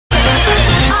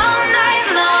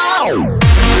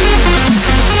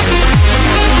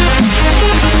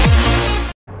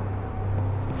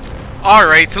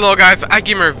Alright, hello guys,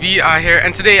 iGamerVI here,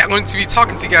 and today I'm going to be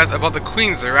talking to you guys about the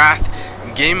Queen's Wrath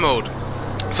game mode.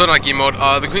 So not game mode,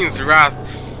 the Queen's Wrath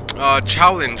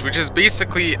challenge, which is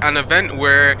basically an event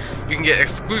where you can get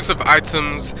exclusive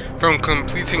items from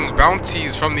completing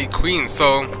bounties from the Queen.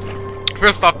 So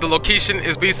first off, the location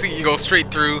is basically you go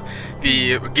straight through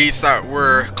the gates that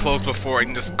were closed before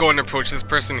and just go and approach this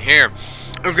person here.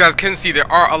 As you guys can see,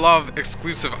 there are a lot of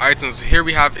exclusive items. Here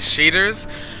we have shaders,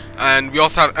 and we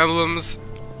also have emblems,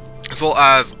 as well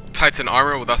as Titan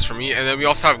armor. Well, that's for me. And then we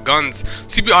also have guns.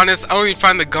 To be honest, I don't really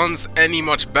find the guns any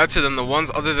much better than the ones,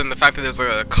 other than the fact that there's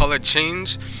a color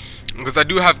change, because I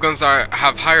do have guns that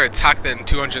have higher attack than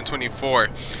 224.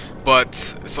 But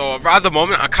so at the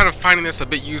moment, I'm kind of finding this a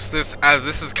bit useless, as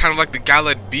this is kind of like the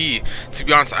Galad B, to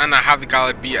be honest, and I have the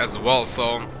Galad B as well.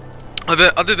 So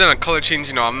other than a color change,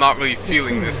 you know, I'm not really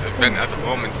feeling this event at the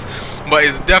moment. But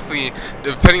it's definitely,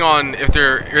 depending on if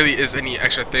there really is any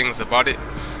extra things about it,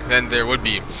 then there would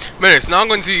be. But anyways, now I'm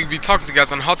going to be talking to you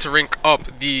guys on how to rank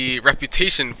up the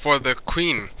reputation for the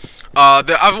Queen.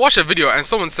 I've watched a video and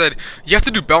someone said you have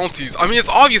to do bounties. I mean, it's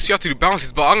obvious you have to do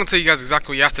bounties, but I'm going to tell you guys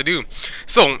exactly what you have to do.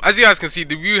 So, as you guys can see,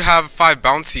 we have 5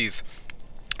 bounties,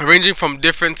 ranging from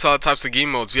different types of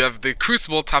game modes. We have the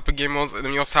Crucible type of game modes, and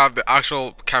then we also have the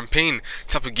actual campaign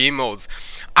type of game modes.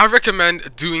 I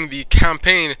recommend doing the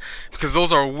campaign because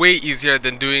those are way easier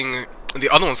than doing the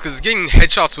other ones, because getting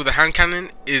headshots with a hand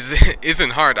cannon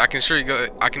isn't hard. I can assure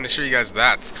you guys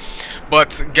that.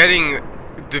 But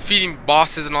defeating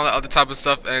bosses and all that other type of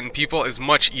stuff and people is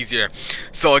much easier.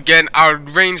 So again, I'll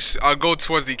go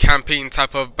towards the campaign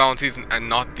type of bounties and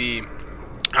not the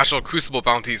actual Crucible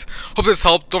bounties. Hope this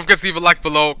helped. Don't forget to leave a like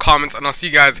below, comment, and I'll see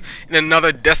you guys in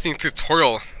another Destiny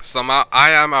tutorial. So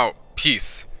I am out.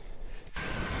 Peace.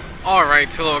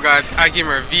 Alright, hello guys,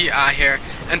 iGamerVI here,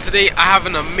 and today I have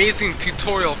an amazing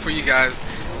tutorial for you guys,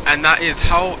 and that is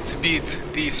how to beat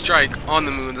the strike on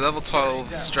the moon, the level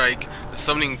 12 strike, the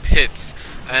summoning pits.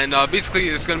 And basically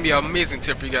it's going to be an amazing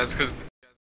tip for you guys, because